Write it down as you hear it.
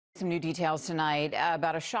Some new details tonight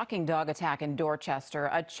about a shocking dog attack in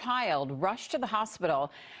Dorchester. A child rushed to the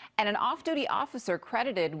hospital and an off-duty officer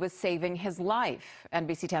credited with saving his life.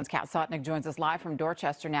 NBC 10's Kat Sotnick joins us live from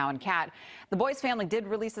Dorchester now. And Kat, the boy's family did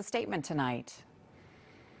release a statement tonight.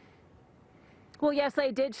 Well, yes,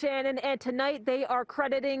 they did, Shannon, and tonight they are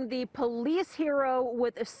crediting the police hero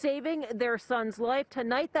with saving their son's life.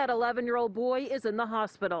 Tonight, that 11-year-old boy is in the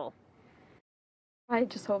hospital. I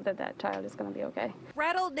just hope that that child is going to be okay.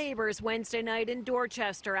 Rattled neighbors Wednesday night in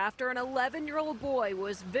Dorchester after an 11-year-old boy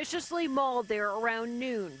was viciously mauled there around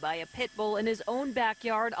noon by a pit bull in his own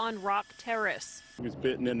backyard on Rock Terrace. He was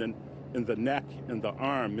bitten in the neck, in the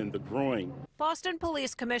arm, in the groin. Boston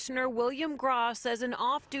Police Commissioner William Gross says an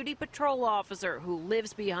off-duty patrol officer who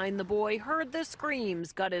lives behind the boy heard the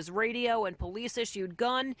screams, got his radio and police-issued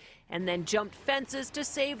gun, and then jumped fences to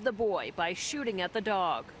save the boy by shooting at the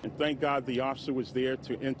dog. And thank God the officer was there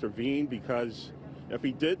to intervene, because if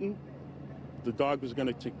he didn't, the dog was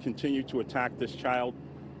going to continue to attack this child.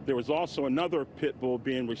 There was also another pit bull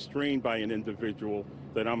being restrained by an individual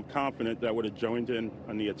that I'm confident that would have joined in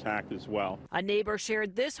on the attack as well. A neighbor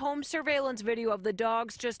shared this home surveillance video of the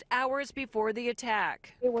dogs just hours before the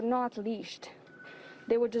attack. They were not leashed.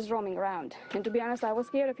 They were just roaming around. And to be honest, I was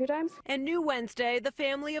scared a few times. And new Wednesday, the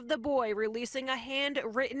family of the boy releasing a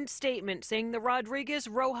handwritten statement saying the Rodriguez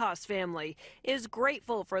Rojas family is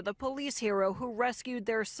grateful for the police hero who rescued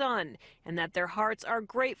their son, and that their hearts are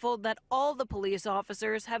grateful that all the police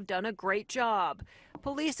officers have done a great job.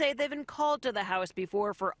 Police say they've been called to the house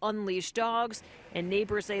before for unleashed dogs, and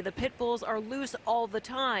neighbors say the pit bulls are loose all the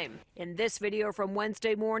time. In this video from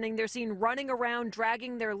Wednesday morning, they're seen running around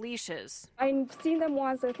dragging their leashes. I've seen them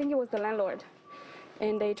once. I think it was the landlord,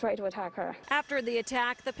 and they tried to attack her. After the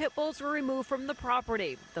attack, the pit bulls were removed from the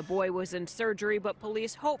property. The boy was in surgery, but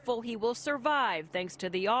police hopeful he will survive thanks to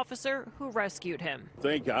the officer who rescued him.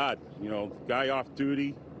 Thank God, guy off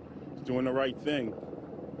duty is doing the right thing,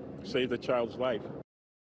 save the child's life.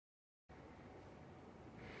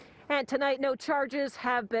 And tonight, no charges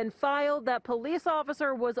have been filed. That police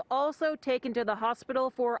officer was also taken to the hospital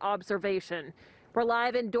for observation. We're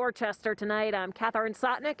live in Dorchester tonight. I'm Katharine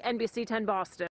Sotnick, NBC 10 Boston.